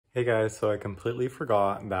Hey guys, so I completely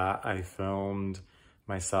forgot that I filmed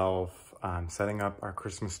myself setting up our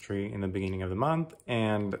Christmas tree in the beginning of the month,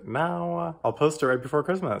 and now I'll post it right before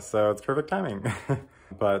Christmas, so it's perfect timing.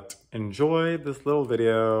 But enjoy this little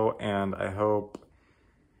video, and I hope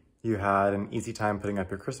you had an easy time putting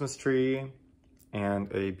up your Christmas tree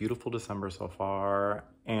and a beautiful December so far.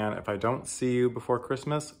 And if I don't see you before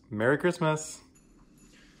Christmas, Merry Christmas!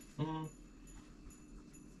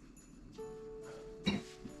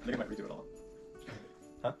 I think I might redo it all.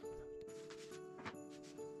 Huh?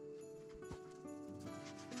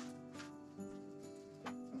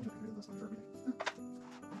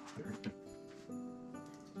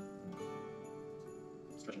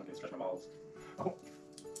 Stretch my balls. Oh.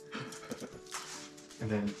 And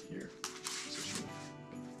then here. So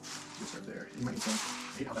just right there. You might need some. I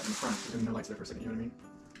hate how that's in the front. There's gonna be no lights there for a second, you know what I mean?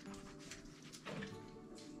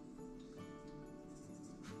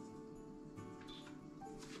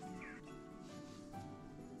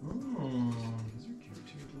 These are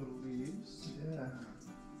cute little leaves. Yeah.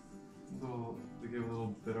 They give a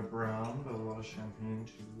little bit of brown, but a lot of champagne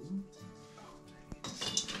too.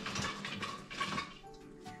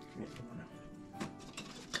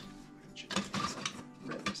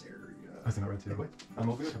 Red this area. I think I read too. Wait.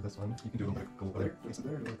 Well, we have this one. You can do like gold glitter. Place it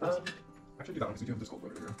there. Actually, do that one because we do have this gold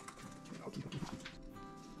glitter here. Okay.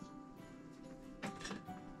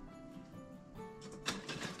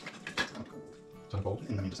 Is that gold?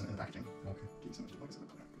 And then just in the packaging. Okay. Give me so much. Like I said,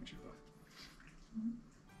 make sure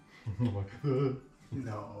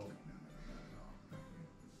No.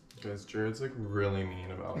 Guys, Jared's like really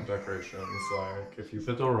mean about decorations. Like, if you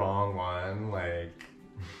put the wrong one, like,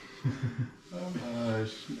 oh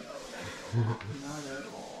gosh. No, not at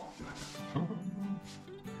all.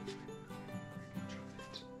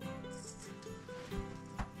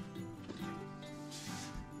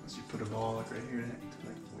 Unless you put a ball like right here,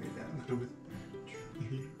 like way down a little bit.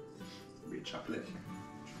 Be a chocolate.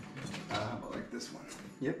 How about like this one?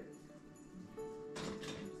 Yep.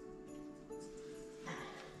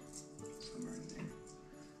 Somewhere in there.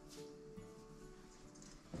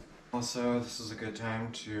 Also, this is a good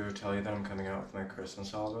time to tell you that I'm coming out with my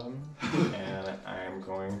Christmas album, and I'm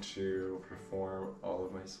going to perform all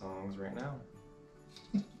of my songs right now.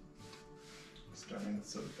 Starting with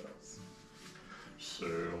Silver Bells.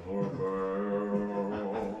 Silver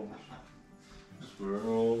bells,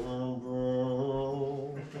 silver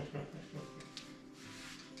bells.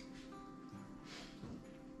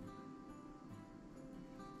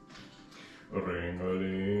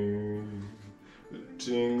 Ring-a-ling,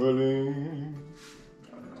 ting-a-ling. I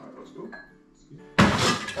don't know how those go.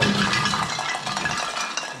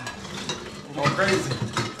 I'm going crazy.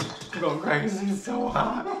 I'm going crazy. It's so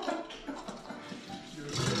hot.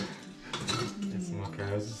 It's okay. I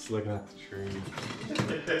was just looking at the tree.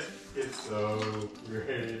 It's so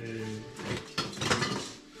pretty.